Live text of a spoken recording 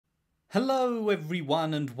Hello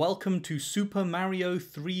everyone and welcome to Super Mario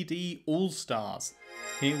 3D All-Stars.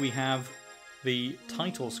 Here we have the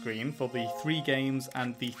title screen for the 3 games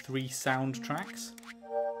and the 3 soundtracks.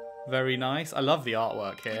 Very nice. I love the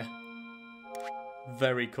artwork here.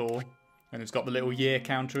 Very cool. And it's got the little year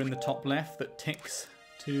counter in the top left that ticks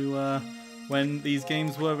to when these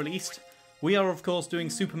games were released. We are of course doing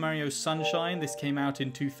Super Mario Sunshine. This came out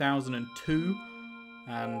in 2002.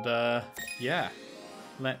 And yeah.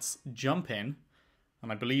 Let's jump in,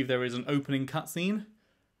 and I believe there is an opening cutscene.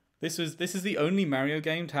 This is the only Mario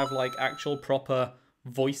game to have like actual proper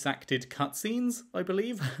voice acted cutscenes, I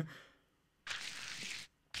believe.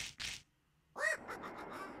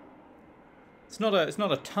 It's not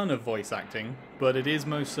a ton of voice acting, but it is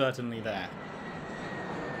most certainly there.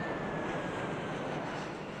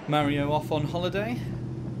 Mario off on holiday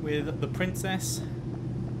with the princess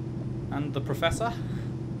and the professor.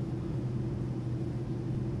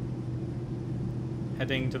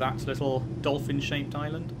 Heading to that little dolphin-shaped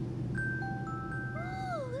island.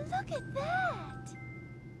 Oh, look at that!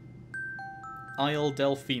 Isle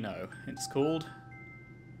Delfino, it's called.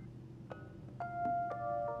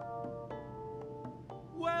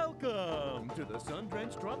 Welcome to the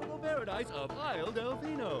sun-drenched tropical paradise of Isle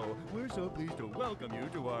Delfino. We're so pleased to welcome you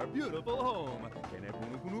to our beautiful home.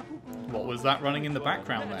 What was that running in the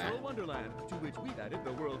background there? Wonderland, to which we've added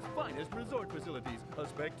the world's finest resort facilities, a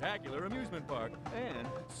spectacular amusement park, and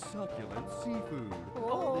succulent seafood.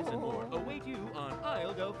 All this and more await you on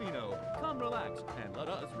Isle Delfino. Come relax and let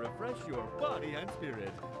us refresh your body and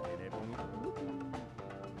spirit.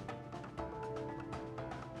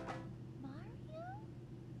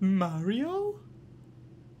 Mario?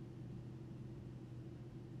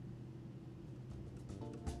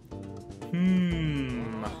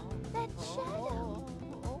 That shadow.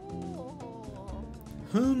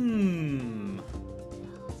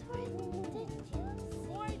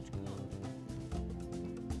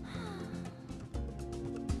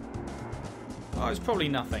 Oh, it's probably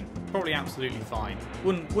nothing. Probably absolutely fine.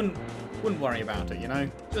 Wouldn't worry about it, you know?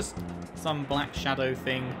 Just some black shadow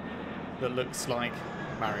thing that looks like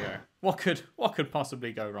Mario. What could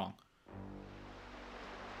possibly go wrong?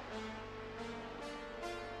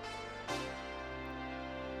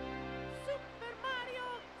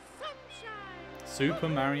 Super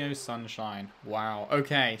Mario Sunshine. Wow.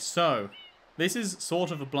 Okay, so this is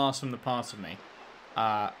sort of a blast from the past for me.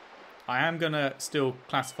 I am gonna still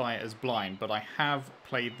classify it as blind, but I have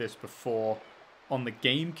played this before on the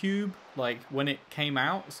GameCube, like when it came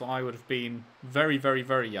out, so I would have been very, very,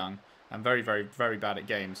 very young and very, very, very bad at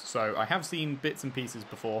games. So I have seen bits and pieces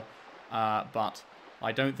before, but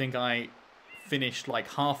I don't think I finished like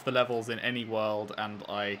half the levels in any world, and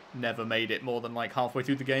I never made it more than like halfway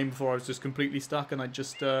through the game before I was just completely stuck and I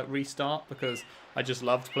just restart, because I just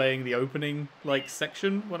loved playing the opening like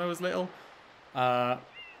section when I was little.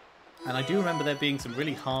 And I do remember there being some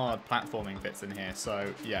really hard platforming bits in here,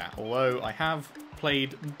 so yeah, although I have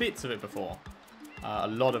played bits of it before, a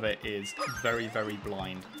lot of it is very, very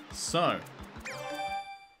blind. So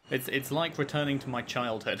it's like returning to my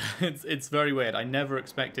childhood. It's very weird. I never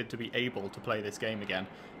expected to be able to play this game again.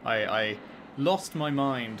 I lost my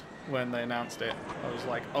mind when they announced it. I was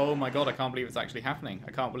like, oh my god, I can't believe it's actually happening.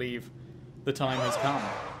 I can't believe the time has come.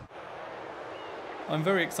 I'm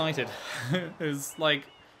very excited. It was like,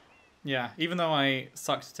 yeah, even though I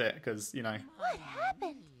sucked at it, because, you know, What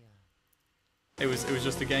happened? it was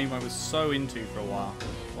just a game I was so into for a while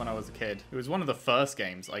when I was a kid. It was one of the first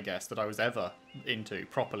games, I guess, that I was ever into,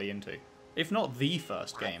 properly into. If not the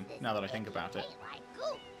first game, now that I think about it. It's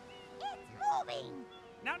moving!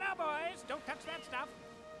 Now, boys, don't touch that stuff.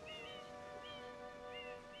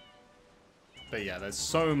 But yeah, there's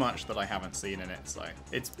so much that I haven't seen in it, so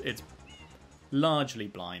it's largely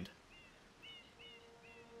blind.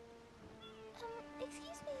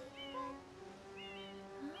 Excuse me, but...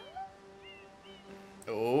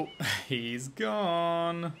 Oh, he's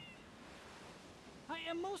gone. I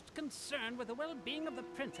am most concerned with the well-being of the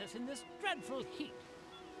princess in this dreadful heat.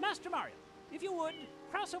 Master Mario, if you would,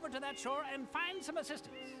 cross over to that shore and find some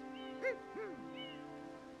assistance.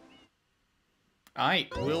 Aye,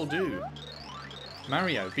 will do.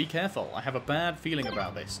 Mario, be careful. I have a bad feeling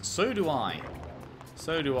about this. So do I.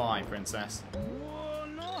 So do I, princess. Oh,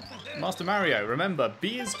 no. Master Mario, remember,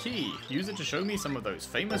 B is key. Use it to show me some of those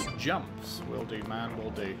famous jumps. Will do, man,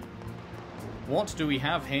 will do. What do we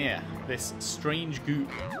have here? This strange goop.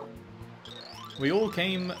 We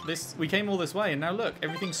came all this way, and now look,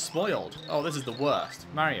 everything's spoiled. Oh, this is the worst.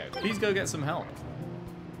 Mario, please go get some help.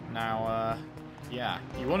 Now, yeah,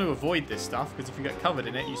 you want to avoid this stuff, because if you get covered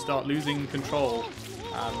in it, you start losing control,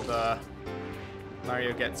 and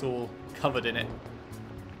Mario gets all covered in it.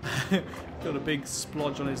 Got a big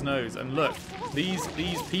splodge on his nose. And look, these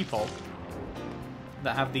people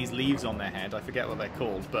that have these leaves on their head, I forget what they're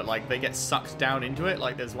called, but like they get sucked down into it.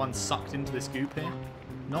 Like there's one sucked into this goop here.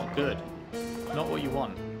 Not good. Not what you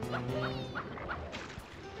want.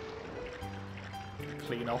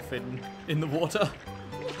 Clean off in the water.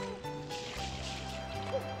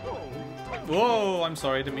 Whoa, I'm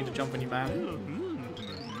sorry, I didn't mean to jump on you, man.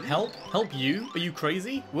 Help? Help you? Are you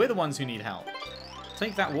crazy? We're the ones who need help.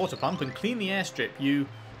 Take that water pump and clean the airstrip, you.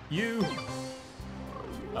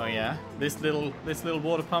 Oh yeah, this little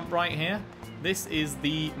water pump right here. This is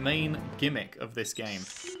the main gimmick of this game.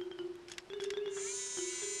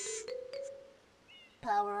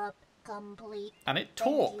 Power up complete. And it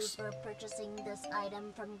talks. Thank you for purchasing this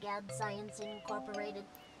item from GAD Science Incorporated.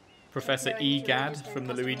 Professor E. Gadd from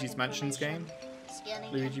the Luigi's Mansions game.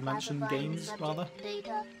 Scanning Luigi and Mansion classifying games, subject rather.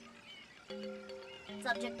 Data.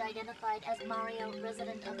 Subject identified as Mario,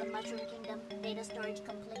 resident of the Mushroom Kingdom. Data storage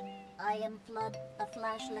complete. I am F.L.U.D, a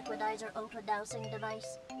flash liquidizer ultra dowsing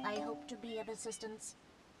device. I hope to be of assistance.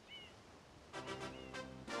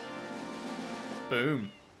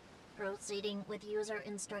 Boom. Proceeding with user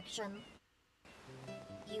instruction.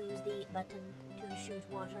 Use the button to shoot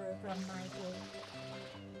water from my tank.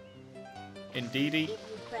 Indeedy. If you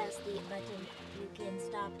press the button, you can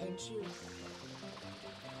stop and shoot.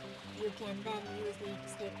 You can then use the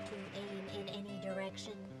stick to aim in any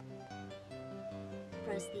direction.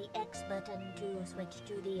 Press the X button to switch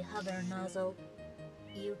to the hover nozzle.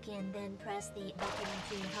 You can then press the button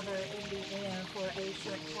to hover in the air for a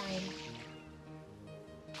short time.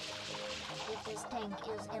 If this tank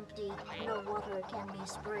is empty, no water can be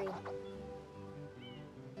sprayed.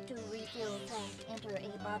 To refill tank, enter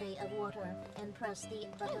a body of water and press the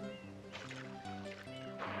button.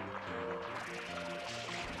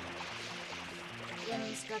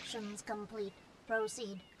 Instructions complete.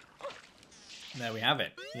 Proceed. There we have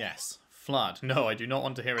it. Yes. F.L.U.D. No, I do not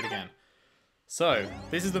want to hear it again. So,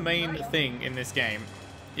 this is the main thing in this game,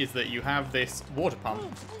 is that you have this water pump,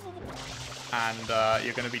 and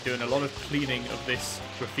you're going to be doing a lot of cleaning of this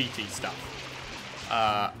graffiti stuff.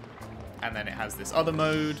 And then it has this other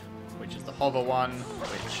mode, which is the hover one,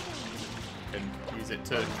 which you can use it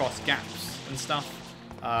to cross gaps and stuff.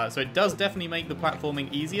 So it does definitely make the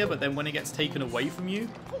platforming easier, but then when it gets taken away from you,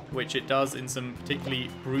 which it does in some particularly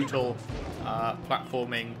brutal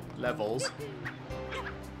platforming levels,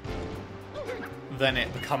 then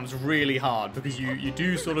it becomes really hard, because you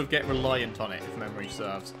do sort of get reliant on it, if memory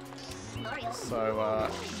serves.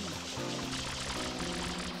 So,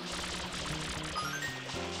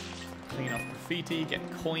 clean off graffiti, get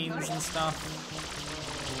coins and stuff.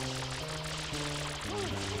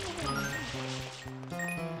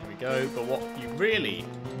 There we go, but what you really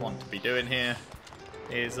want to be doing here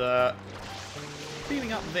is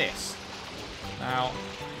cleaning up this. Now,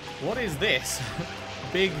 what is this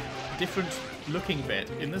big, different looking bit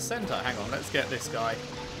in the center? Hang on, let's get this guy.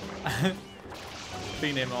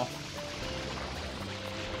 Clean him off.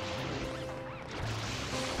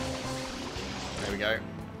 There we go.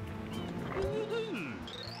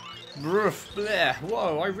 Broof, bleh.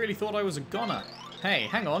 Whoa, I really thought I was a goner. Hey,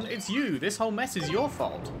 hang on, it's you. This whole mess is your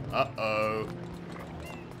fault. Uh-oh.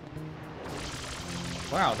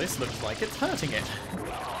 Wow, this looks like it's hurting it.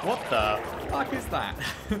 What the fuck is that?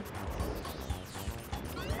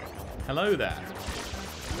 Hello there.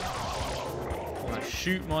 I'm gonna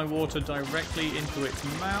shoot my water directly into its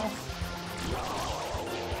mouth.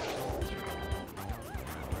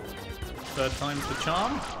 Third time's the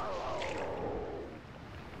charm.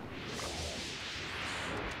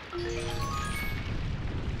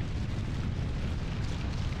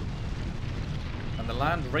 And the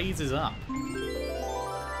land raises up.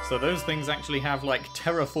 So those things actually have like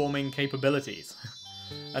terraforming capabilities.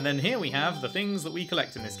 And then here we have the things that we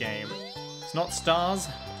collect in this game. It's not stars,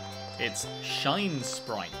 it's shine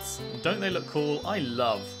sprites. Don't they look cool? I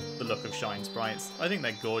love the look of shine sprites. I think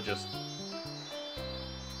they're gorgeous.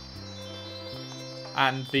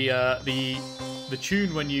 And the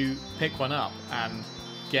tune when you pick one up and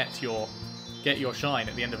get your shine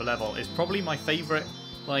at the end of a level is probably my favourite,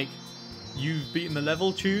 like, you've beaten the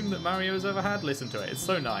level tune that Mario's ever had. Listen to it, it's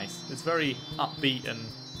so nice. It's very upbeat and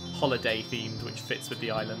holiday themed, which fits with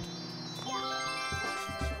the island.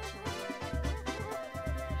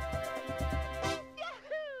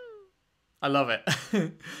 I love it.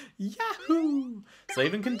 Yahoo!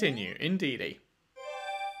 Save and continue, indeedy.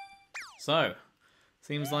 So,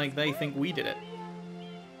 seems like they think we did it.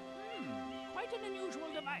 Quite an unusual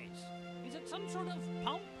device. Is it some sort of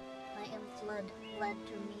pump? I am F.L.U.D. Glad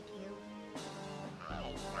to meet you.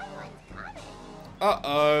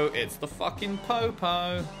 Uh-oh, it's the fucking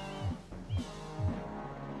Popo.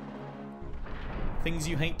 Things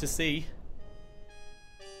you hate to see.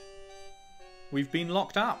 We've been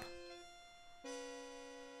locked up.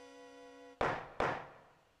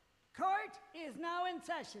 Court is now in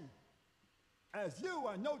session. As you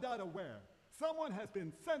are no doubt aware, someone has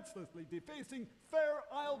been senselessly defacing fair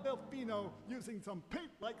Isle Delfino using some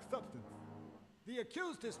paint-like substance. The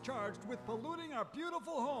accused is charged with polluting our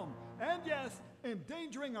beautiful home, and yes,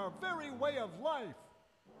 endangering our very way of life.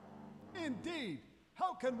 Indeed,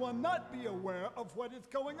 how can one not be aware of what is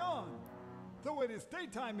going on? Though it is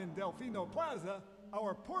daytime in Delfino Plaza,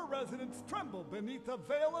 our poor residents tremble beneath a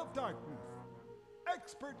veil of darkness.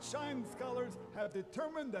 Expert shine scholars have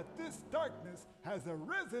determined that this darkness has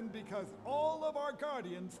arisen because all of our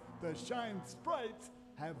guardians, the shine sprites,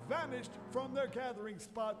 have vanished from their gathering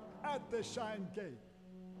spot at the shine gate.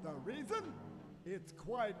 The reason? It's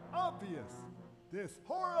quite obvious. This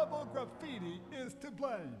horrible graffiti is to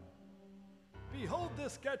blame. Behold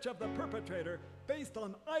this sketch of the perpetrator based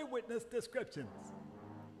on eyewitness descriptions.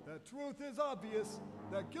 The truth is obvious.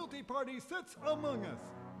 The guilty party sits among us.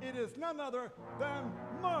 It is none other than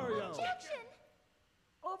Mario. Objection!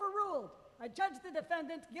 Overruled. I judge the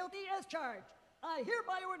defendant guilty as charged. I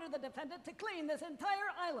hereby order the defendant to clean this entire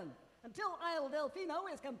island. Until Isle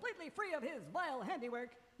Delfino is completely free of his vile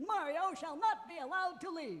handiwork, Mario shall not be allowed to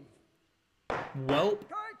leave. Well,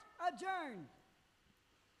 Court adjourned.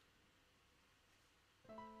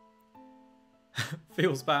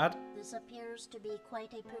 feels bad. This appears to be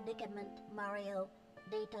quite a predicament, Mario.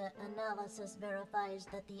 Data analysis verifies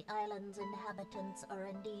that the island's inhabitants are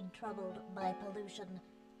indeed troubled by pollution,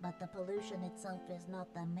 but the pollution itself is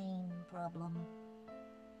not the main problem.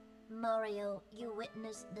 Mario, you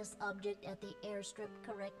witnessed this object at the airstrip,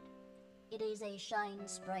 correct? It is a shine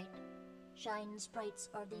sprite. Shine sprites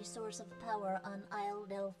are the source of power on Isle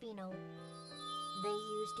Delfino. They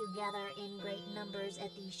used to gather in great numbers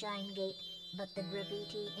at the Shine Gate, but the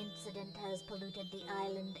graffiti incident has polluted the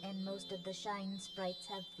island and most of the shine sprites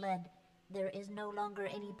have fled. There is no longer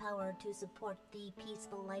any power to support the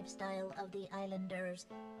peaceful lifestyle of the islanders.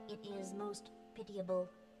 It is most pitiable.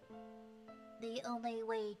 The only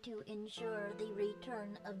way to ensure the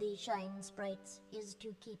return of the shine sprites is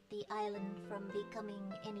to keep the island from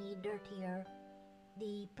becoming any dirtier.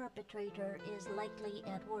 The perpetrator is likely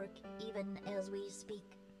at work even as we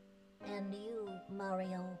speak. And you,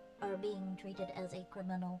 Mario, are being treated as a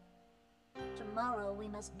criminal. Tomorrow we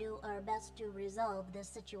must do our best to resolve this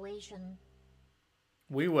situation.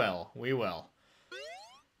 We will, we will.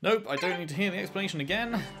 Nope, I don't need to hear the explanation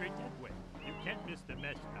again. Straight that way. You can't miss the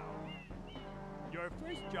mess, pal. Your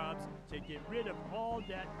first job's to get rid of all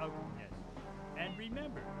that ugliness. And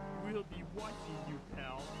remember, we'll be watching you,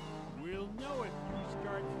 pal. We'll know if you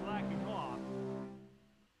start slacking off.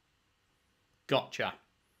 Gotcha.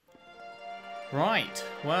 Right,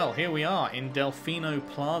 well, here we are in Delfino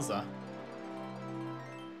Plaza.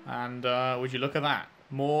 And would you look at that?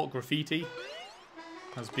 More graffiti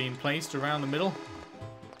has been placed around the middle.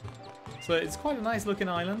 So it's quite a nice looking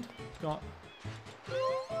island. Got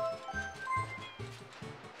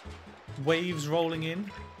waves rolling in.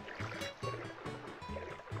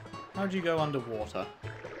 How do you go underwater?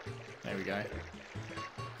 There we go.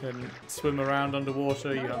 You can swim around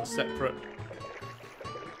underwater. You have a separate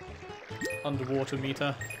underwater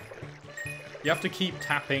meter. You have to keep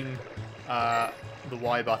tapping the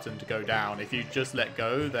Y button to go down. If you just let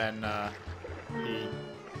go, then he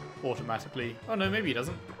automatically... Oh no, maybe he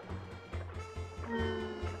doesn't.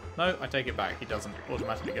 No, I take it back. He doesn't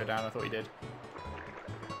automatically go down. I thought he did.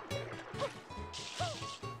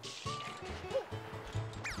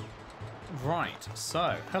 Right,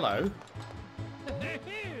 so, hello.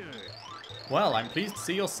 Well, I'm pleased to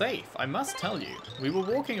see you're safe. I must tell you, we were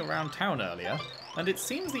walking around town earlier, and it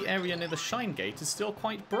seems the area near the Shine Gate is still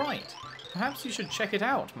quite bright. Perhaps you should check it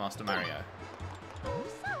out, Master Mario.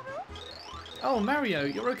 Oh, Mario,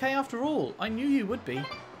 you're okay after all. I knew you would be.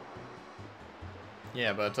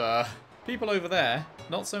 Yeah, but, people over there,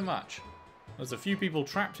 not so much. There's a few people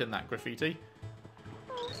trapped in that graffiti.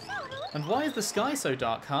 And why is the sky so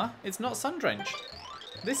dark, huh? It's not sun-drenched.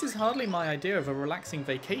 This is hardly my idea of a relaxing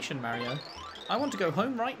vacation, Mario. I want to go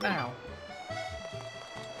home right now.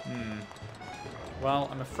 Well,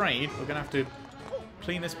 I'm afraid we're going to have to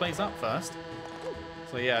clean this place up first.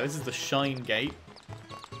 So yeah, this is the Shine Gate.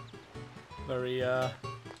 Very, I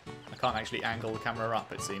can't actually angle the camera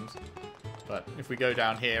up, it seems. But if we go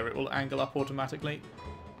down here, it will angle up automatically.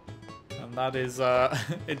 And that is,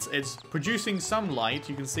 it's producing some light.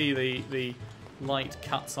 You can see the light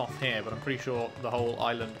cuts off here, but I'm pretty sure the whole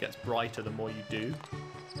island gets brighter the more you do.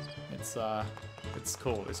 It's It's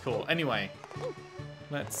cool, it's cool. Anyway,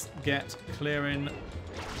 let's get clearing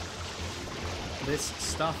this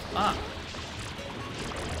stuff up.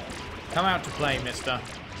 Come out to play, mister.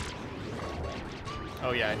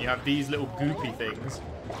 Oh yeah, and you have these little goopy things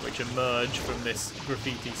which emerge from this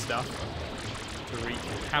graffiti stuff to wreak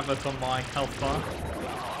havoc on my health bar.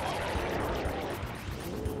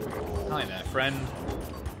 Hi there, friend.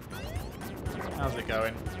 How's it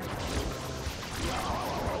going?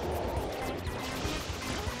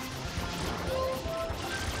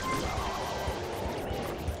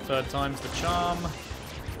 Third time's the charm.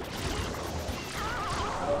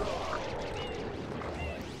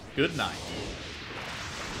 Good night.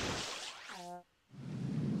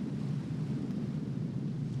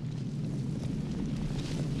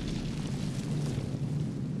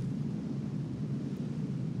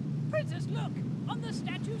 Princess, look! On the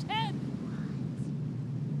statue's head!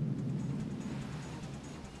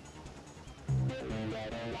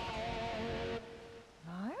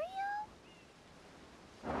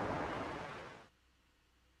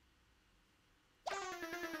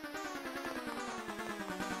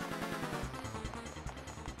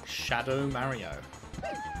 Shadow Mario.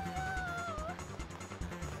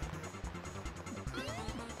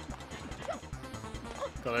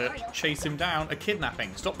 Gotta chase him down. A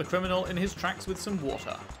kidnapping. Stop the criminal in his tracks with some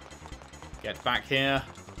water. Get back here,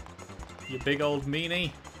 you big old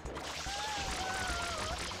meanie.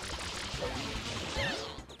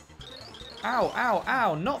 Ow, ow,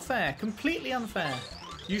 ow. Not fair. Completely unfair.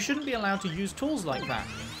 You shouldn't be allowed to use tools like that.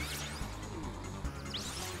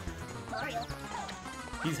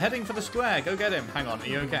 He's heading for the square. Go get him. Hang on, are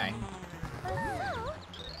you okay?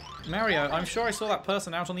 Mario, I'm sure I saw that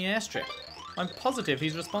person out on the airstrip. I'm positive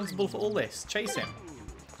he's responsible for all this. Chase him.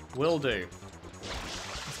 Will do.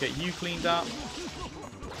 Let's get you cleaned up.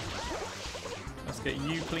 Let's get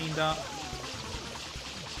you cleaned up.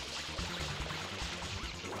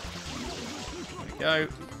 There we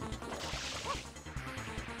go.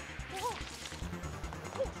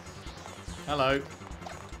 Hello.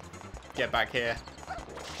 Get back here.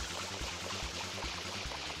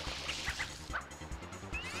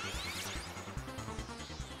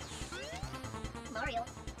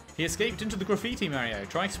 He escaped into the graffiti, Mario.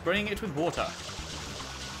 Try spraying it with water.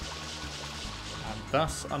 And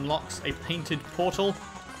thus unlocks a painted portal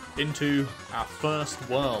into our first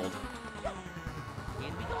world.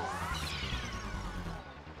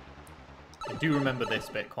 I do remember this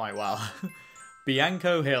bit quite well.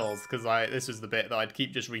 Bianco Hills, because this was the bit that I'd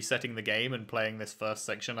keep just resetting the game and playing this first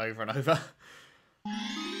section over and over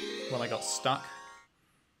when I got stuck.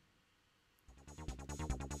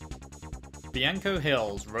 Bianco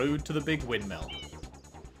Hills, road to the big windmill.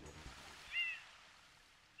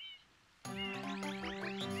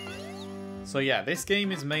 So yeah, this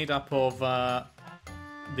game is made up of,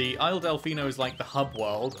 the Isle Delfino is like the hub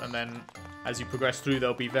world, and then as you progress through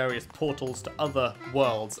there'll be various portals to other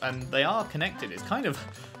worlds, and they are connected. It's kind of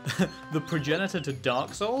the progenitor to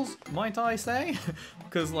Dark Souls, might I say?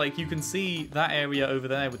 Because like you can see that area over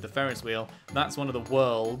there with the Ferris wheel, that's one of the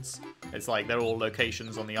worlds. It's like they're all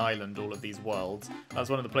locations on the island, all of these worlds. That's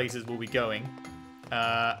one of the places we'll be going.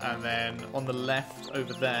 And then on the left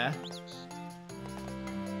over there...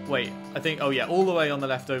 Wait, I think... Oh yeah, all the way on the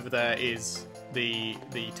left over there is the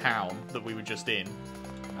town that we were just in.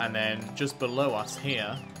 And then just below us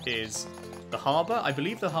here is the harbour. I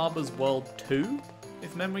believe the harbour's World 2,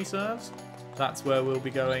 if memory serves. That's where we'll be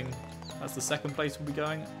going. That's the second place we'll be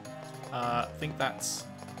going. I think that's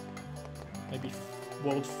maybe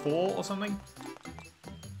World 4 or something.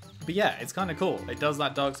 But yeah, it's kind of cool. It does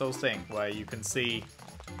that Dark Souls thing where you can see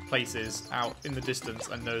places out in the distance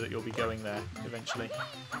and know that you'll be going there eventually.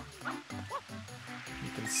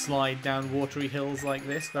 You can slide down watery hills like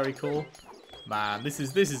this. Very cool. Man, this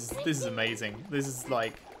is amazing. This is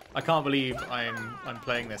like, I can't believe I'm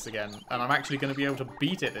playing this again, and I'm actually going to be able to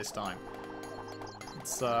beat it this time.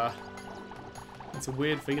 It's a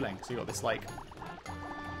weird feeling. So you got this like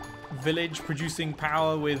village producing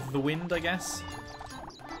power with the wind, I guess.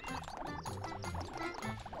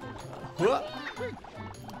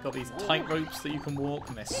 Got these tight ropes that you can walk,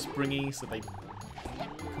 and they're springy, so they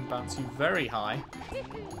can bounce you very high. And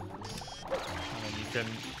then you can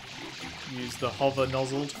use the hover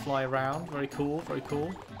nozzle to fly around. Very cool, very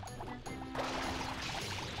cool.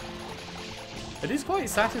 It is quite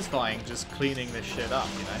satisfying just cleaning this shit up,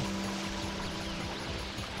 you know?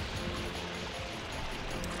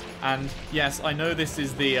 And yes, I know this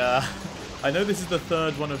is the the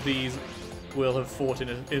third one of these we'll have fought in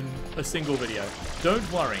a single video.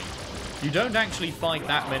 Don't worry, you don't actually fight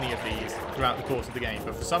that many of these throughout the course of the game,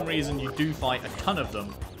 but for some reason you do fight a ton of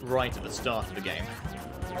them right at the start of the game.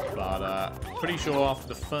 But pretty sure after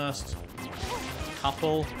the first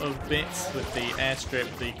couple of bits with the airstrip,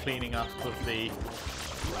 the cleaning up of the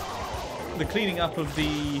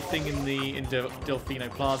thing in Delfino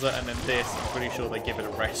Plaza, and then this, I'm pretty sure they give it a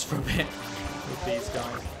rest for a bit with these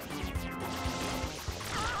guys.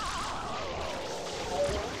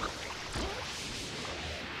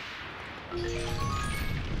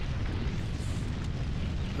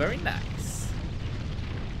 Very nice.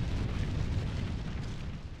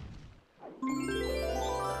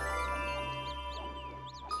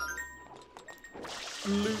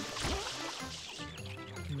 Loot.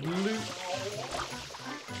 Loot.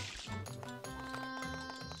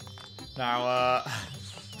 Now,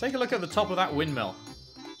 take a look at the top of that windmill.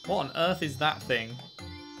 What on earth is that thing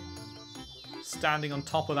standing on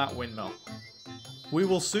top of that windmill? We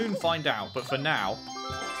will soon find out, but for now...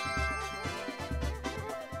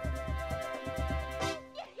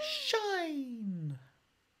 Shine!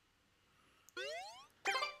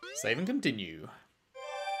 Save and continue.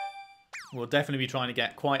 We'll definitely be trying to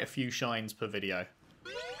get quite a few shines per video.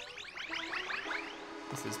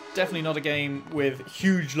 This is definitely not a game with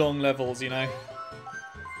huge long levels, you know.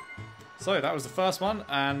 So that was the first one,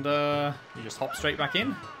 and you just hop straight back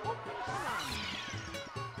in.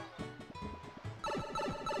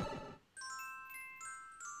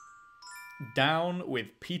 Down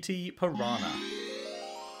with P.T. Piranha.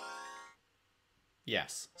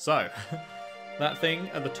 Yes, so that thing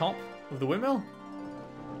at the top of the windmill,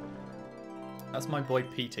 that's my boy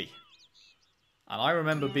P.T. And I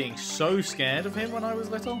remember being so scared of him when I was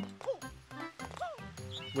little.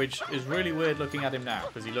 Which is really weird looking at him now,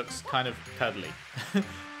 because he looks kind of cuddly.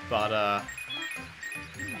 But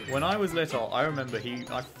when I was little, I remember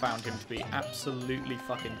I found him to be absolutely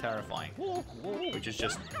fucking terrifying. Which is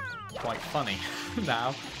just quite funny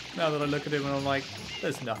now that I look at him and I'm like,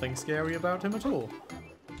 there's nothing scary about him at all.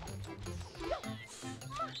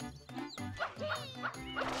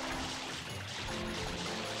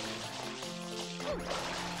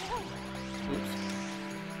 Oops.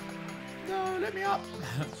 No, let me up!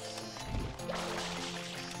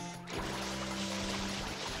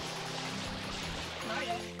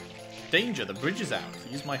 Danger, the bridge is out.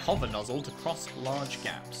 Use my hover nozzle to cross large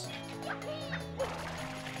gaps.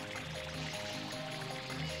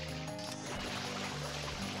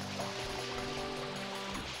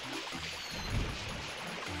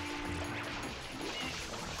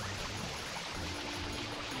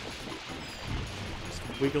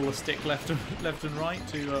 Wiggle the stick left and right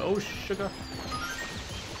to oh sugar,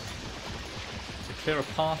 to clear a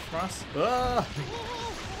path for us. Ah!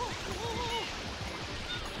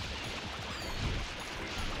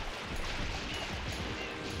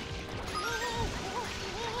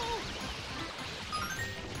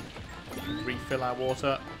 Refill our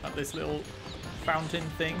water at this little fountain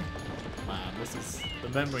thing. Man, the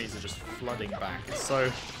memories are just flooding back. It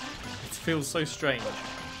feels so strange.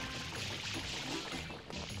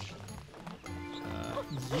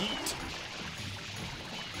 Yeet.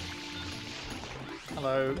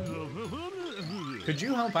 Hello. Could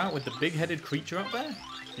you help out with the big-headed creature up there?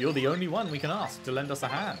 You're the only one we can ask to lend us a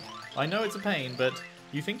hand. I know it's a pain, but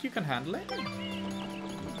you think you can handle it?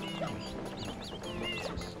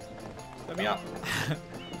 Let me up.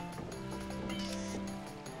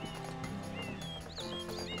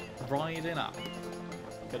 Riding up.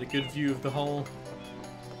 Get a good view of the whole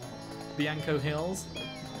Bianco Hills.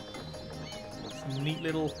 Neat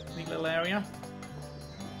little area.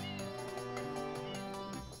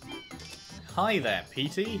 Hi there,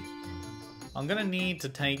 Petey. I'm gonna need to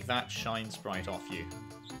take that shine sprite off you.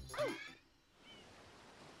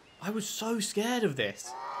 I was so scared of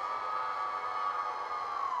this.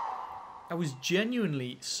 I was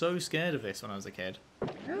genuinely so scared of this when I was a kid.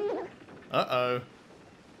 Uh-oh.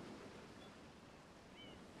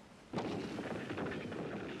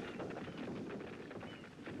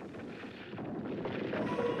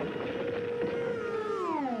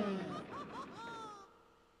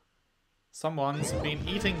 Someone's been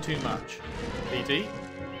eating too much. Petey.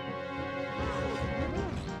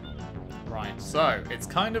 Right, so it's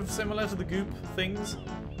kind of similar to the goop things.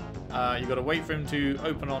 You've got to wait for him to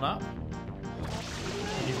open on up.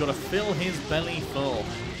 And you've got to fill his belly full.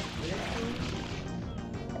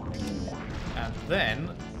 And then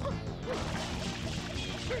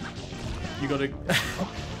you got to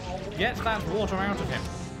get that water out of him.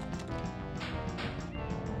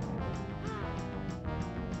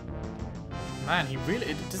 Man, he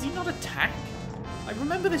really... Does he not attack? I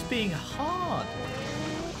remember this being hard.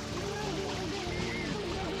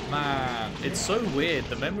 Man, it's so weird.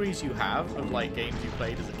 The memories you have of, like, games you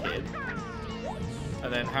played as a kid.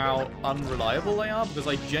 and then how unreliable they are, because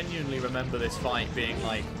I genuinely remember this fight being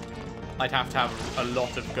like, I'd have to have a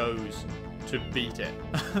lot of goes to beat it.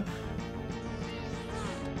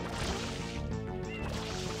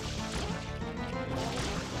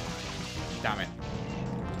 Damn it.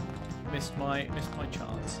 Missed my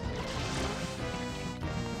chance.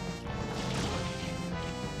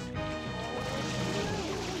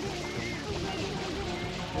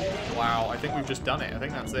 Wow, I think we've just done it. I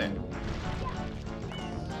think that's it.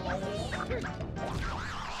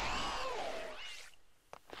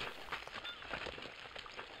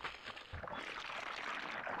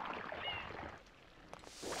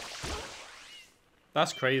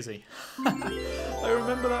 That's crazy. I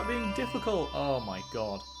remember that being difficult. Oh my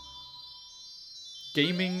god.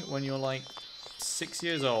 Gaming when you're like 6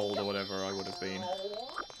 years old or whatever I would have been.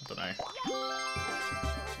 I don't know.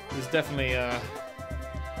 It was definitely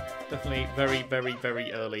definitely very, very,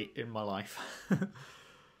 very early in my life.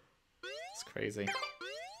 It's crazy.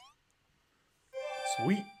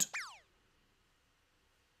 Sweet.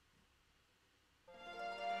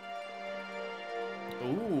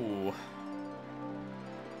 Ooh.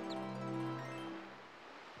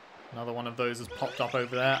 Another one of those has popped up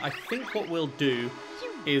over there. I think what we'll do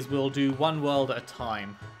is we'll do one world at a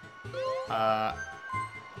time.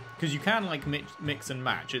 Because you can like mix and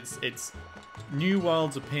match. It's new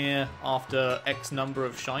worlds appear after X number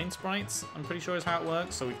of shine sprites, I'm pretty sure is how it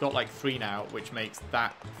works. So we've got like 3 now, which makes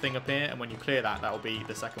that thing appear. And when you clear that, that'll be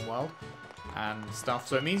the second world and stuff.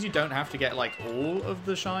 So it means you don't have to get like all of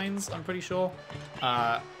the shines, I'm pretty sure.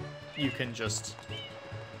 You can just,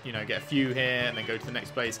 you know, get a few here and then go to the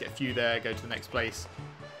next place, get a few there, go to the next place,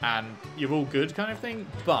 and you're all good kind of thing.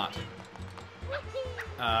 But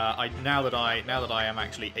now that I am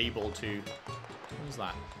actually able to, what was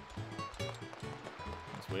that?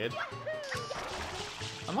 That's weird.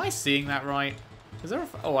 Am I seeing that right? Is there a,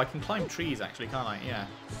 oh, I can climb trees actually, can't I? Yeah.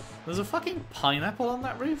 There's a fucking pineapple on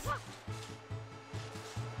that roof?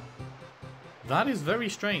 That is very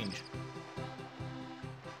strange.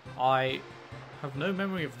 I have no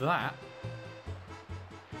memory of that.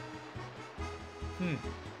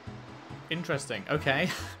 Interesting. Okay.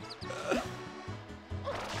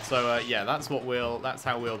 So yeah, that's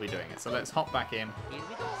how we'll be doing it. So let's hop back in.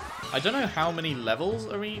 I don't know how many levels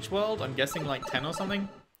are in each world. I'm guessing like 10 or something.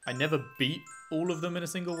 I never beat all of them in a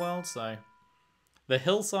single world, so. The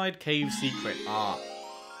Hillside Cave Secret.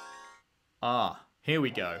 Here we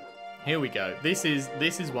go. Here we go. This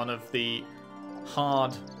is one of the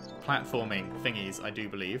hard platforming thingies, I do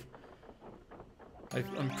believe.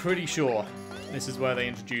 I'm pretty sure this is where they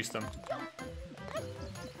introduced them.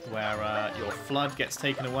 Where your FL.U.D. gets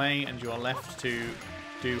taken away and you are left to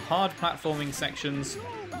do hard platforming sections.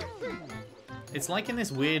 It's like in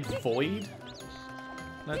this weird void.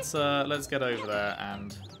 Let's get over there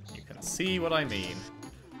and you can see what I mean.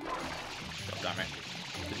 God damn it.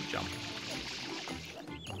 Didn't jump.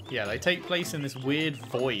 Yeah, they take place in this weird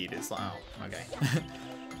void. It's like, oh, okay.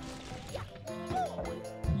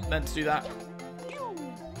 Let's do that.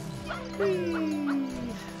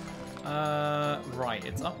 Right,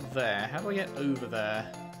 it's up there. How do I get over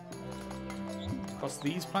there? Across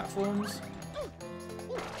these platforms?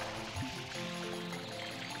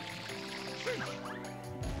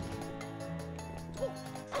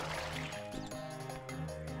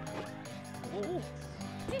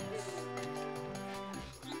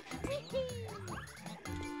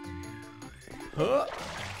 Huh.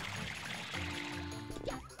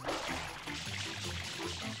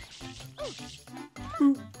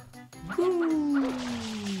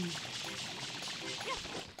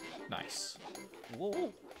 Nice.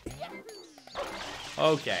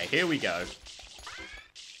 Okay, here we go.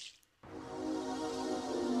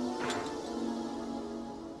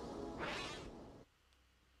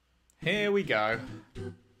 Here we go.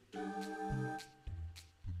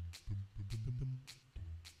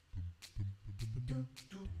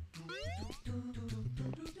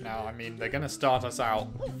 Now, I mean, they're going to start us out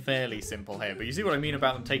fairly simple here, but you see what I mean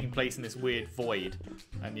about them taking place in this weird void.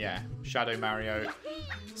 And yeah, Shadow Mario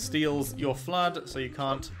steals your FL.U.D, so you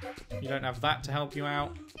don't have that to help you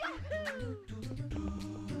out.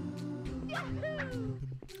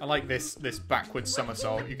 I like this backwards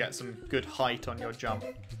somersault. You get some good height on your jump.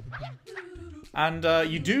 And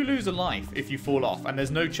you do lose a life if you fall off, and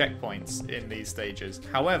there's no checkpoints in these stages.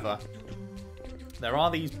 However, there are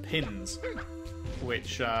these pins,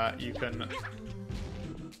 which you can,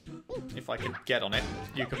 if I can get on it,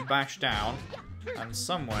 you can bash down And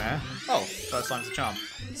somewhere... Oh, first time's a charm.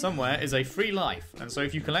 Somewhere is a free life. And so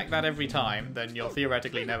if you collect that every time, then you're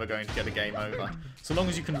theoretically never going to get a game over. So long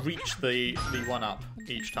as you can reach the 1-up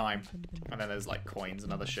each time. And then there's like coins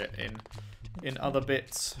and other shit in other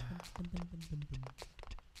bits.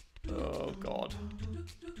 Oh, God.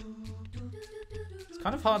 It's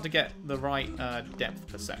kind of hard to get the right depth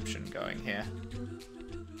perception going here.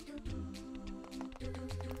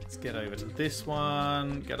 Let's get over to this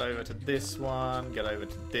one, get over to this one, get over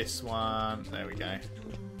to this one. There we go.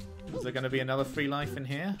 Is there going to be another free life in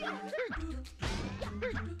here?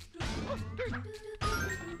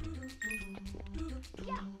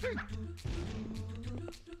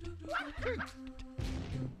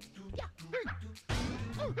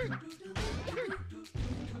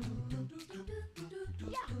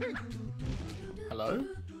 Hello?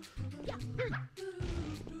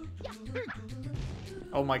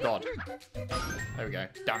 Oh my god. There we go.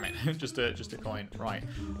 Damn it. just a coin. Right.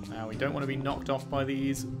 Now we don't want to be knocked off by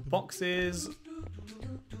these boxes.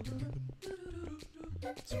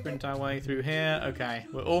 Sprint our way through here. Okay,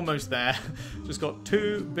 we're almost there. Just got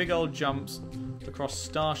 2 big old jumps across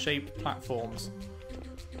star-shaped platforms.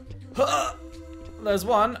 There's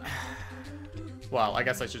one. Well, I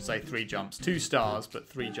guess I should say 3 jumps. 2 stars, but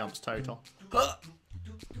 3 jumps total.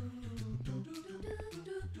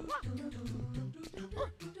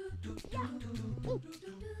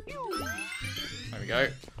 There we go.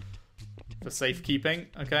 For safekeeping.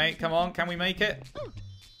 Okay, come on, can we make it?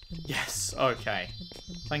 Yes, okay.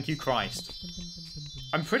 Thank you, Christ.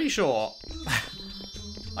 I'm pretty sure...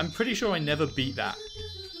 I'm pretty sure I never beat that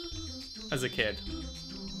as a kid.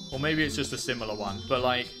 Or maybe it's just a similar one. But,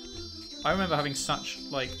 like, I remember having such,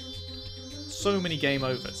 like, so many game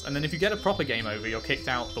overs. And then if you get a proper game over, you're kicked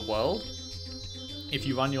out the world. If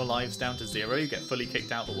you run your lives down to 0, you get fully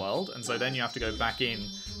kicked out the world. And so then you have to go back in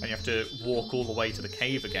and you have to walk all the way to the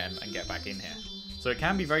cave again and get back in here. So it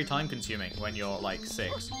can be very time consuming when you're like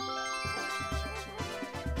 6.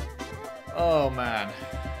 Oh man.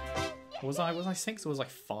 Was I 6 or was I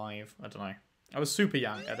 5? I don't know. I was super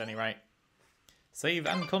young at any rate. Save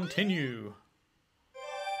and continue.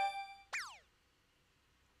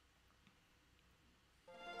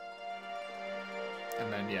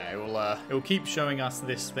 And then yeah, it will keep showing us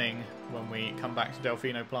this thing when we come back to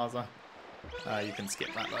Delfino Plaza. You can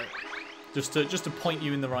skip that though. Just to point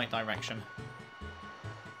you in the right direction.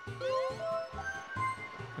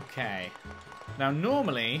 Okay. Now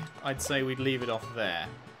normally I'd say we'd leave it off there,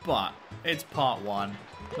 but it's part 1.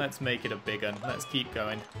 Let's make it a big one. Let's keep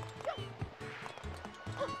going.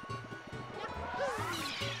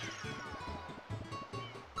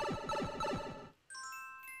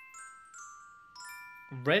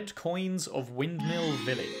 Red coins of Windmill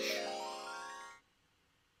Village.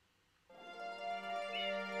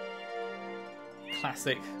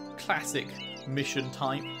 Classic mission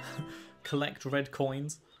type. Collect red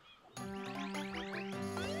coins.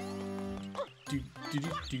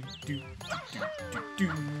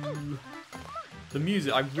 The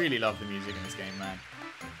music, I really love the music in this game, man.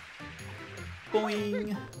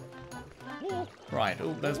 Boing! Right,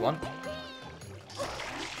 oh, there's one.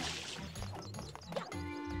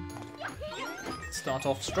 Start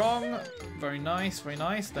off strong. Very nice, very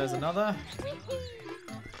nice. There's another.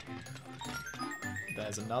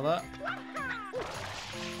 There's another.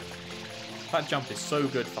 That jump is so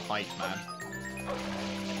good for height, man.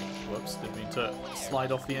 Whoops, didn't mean to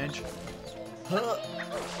slide off the edge.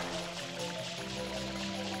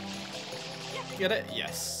 Get it?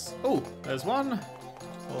 Yes. Oh, there's one.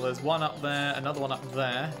 Oh, there's one up there, another one up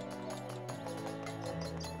there.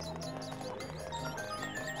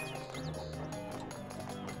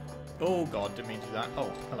 Oh god, didn't mean to do that.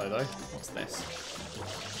 Oh, hello though. What's this?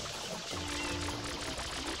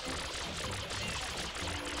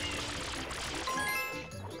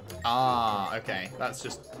 Ah, okay. That's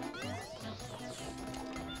just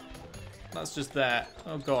there.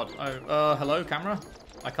 Oh god. Oh, hello, camera?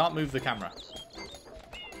 I can't move the camera.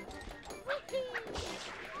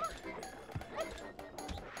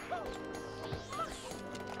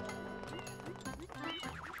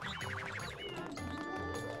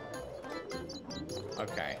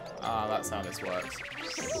 Okay. Ah, that's how this works.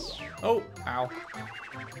 Oh, ow.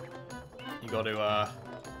 You got to,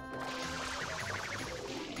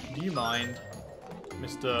 do you mind,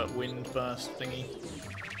 Mr. Windburst thingy?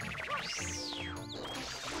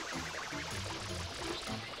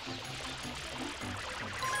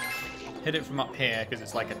 Hit it from up here, because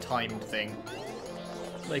it's like a timed thing.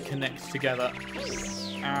 They connect together.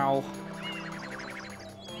 Ow.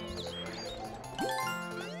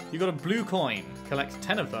 You got a blue coin. Collect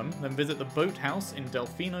 10 of them, then visit the boathouse in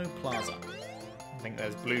Delfino Plaza. I think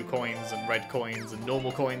there's blue coins and red coins and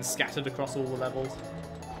normal coins scattered across all the levels.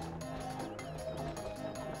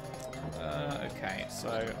 Okay,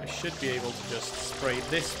 so I should be able to just spray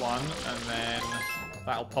this one, and then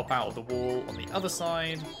that'll pop out of the wall on the other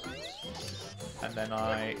side. And then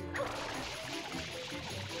I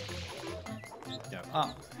go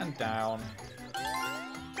up and down.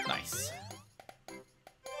 Nice.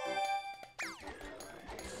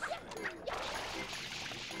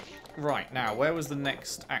 Right, now, where was the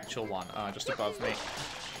next actual one? Ah, just above me.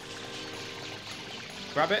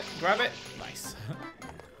 Grab it, grab it. Nice.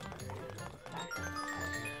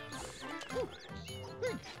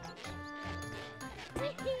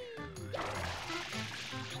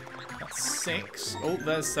 That's 6. Oh,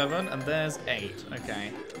 there's 7, and there's 8.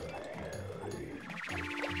 Okay.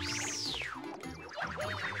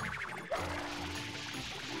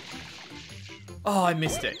 Oh, I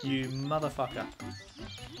missed it, you motherfucker.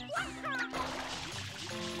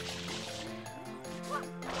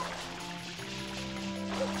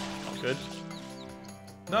 Not good.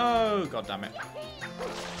 No, god damn it.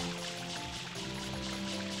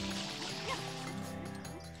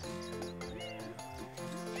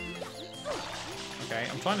 Okay,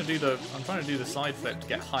 I'm trying to do the side flip to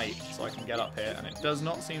get height so I can get up here, and it does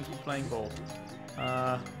not seem to be playing ball.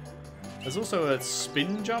 There's also a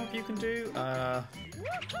spin jump you can do, like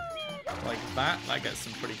that. That gets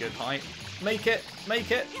some pretty good height. Make it,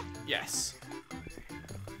 make it. Yes.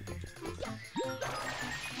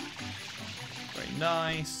 Very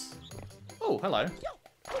nice. Oh, hello.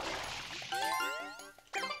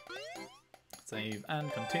 Save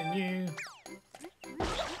and continue.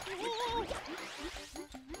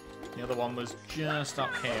 The other one was just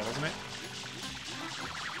up here, wasn't it?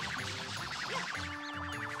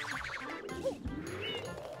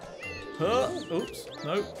 Oops.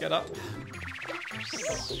 No, get up.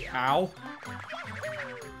 Ow.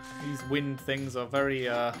 These wind things are very,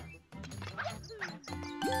 they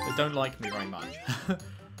don't like me very much.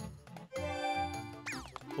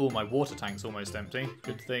 Oh, my water tank's almost empty.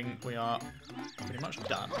 Good thing we are pretty much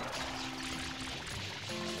done.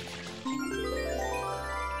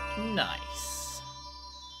 Nice.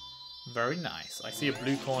 Very nice. I see a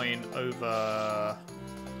blue coin over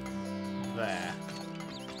there.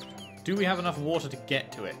 Do we have enough water to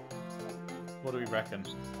get to it? What do we reckon?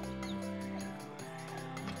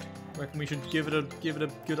 Reckon we should give it a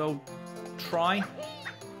good old try?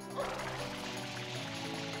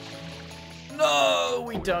 No,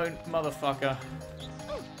 we don't, motherfucker.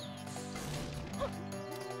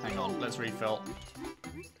 Hang on, let's refill.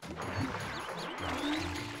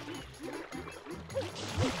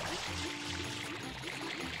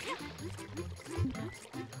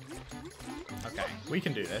 Okay, we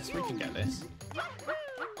can do this. We can get this.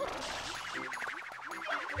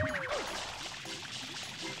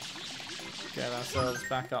 Get ourselves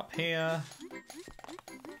back up here.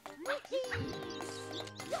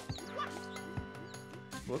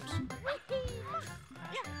 Whoops.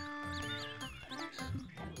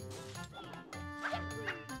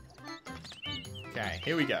 Okay,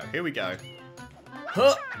 here we go. Here we go.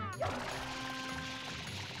 Huh!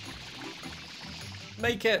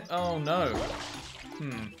 Make it! Oh no.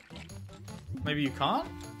 Maybe you can't?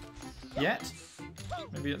 Yet?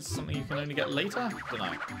 Maybe it's something you can only get later?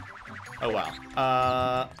 Dunno. Oh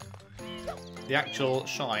well. The actual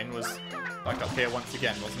shine was back up here once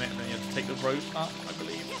again, wasn't it? And then you had to take the rope up, I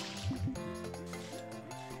believe.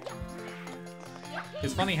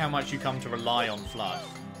 It's funny how much you come to rely on F.L.U.D.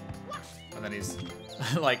 And then he's,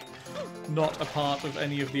 like, not a part of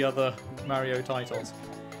any of the other Mario titles.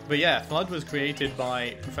 But yeah, F.L.U.D was created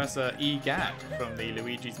by Professor E. Gadd from the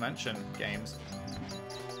Luigi's Mansion games.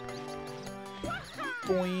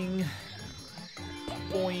 Boing.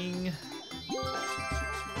 Boing.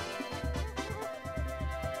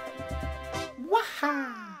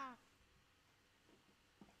 Waha!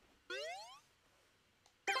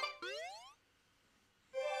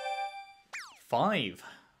 5.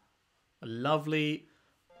 A lovely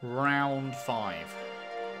round 5.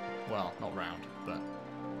 Well, not round, but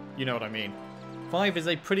you know what I mean. 5 is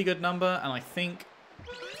a pretty good number, and I think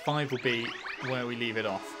 5 will be where we leave it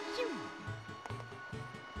off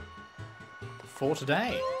for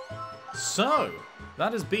today. So,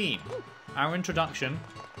 that has been our introduction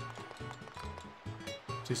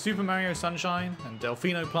to Super Mario Sunshine and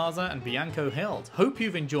Delfino Plaza and Bianco Hills. Hope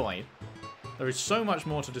you've enjoyed. There is so much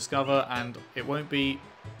more to discover, and it won't be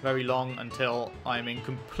very long until I'm in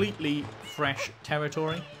completely fresh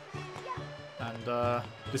territory and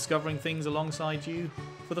discovering things alongside you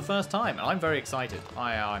for the first time. And I'm very excited.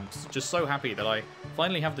 I'm just so happy that I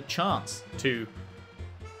finally have the chance to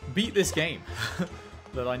beat this game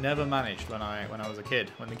that I never managed when I was a kid,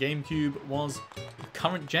 when the GameCube was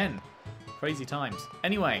current gen. Crazy times.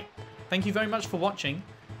 Anyway, thank you very much for watching.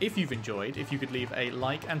 If you've enjoyed, if you could leave a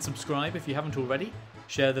like and subscribe if you haven't already.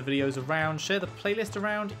 Share the videos around, share the playlist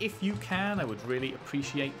around if you can, I would really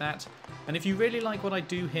appreciate that. And if you really like what I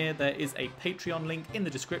do here, there is a Patreon link in the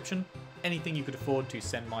description. Anything you could afford to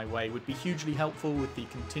send my way would be hugely helpful with the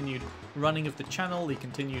continued running of the channel, the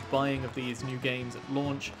continued buying of these new games at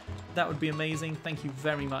launch. That would be amazing. Thank you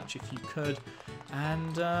very much if you could.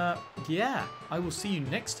 And yeah, I will see you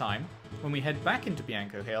next time when we head back into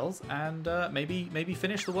Bianco Hills and maybe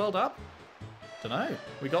finish the world up. Don't know.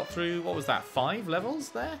 We got through, what was that, 5 levels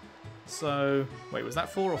there? So, wait, was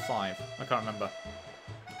that 4 or 5? I can't remember.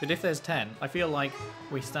 But if there's 10, I feel like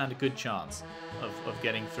we stand a good chance of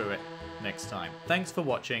getting through it next time. Thanks for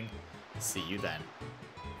watching. See you then.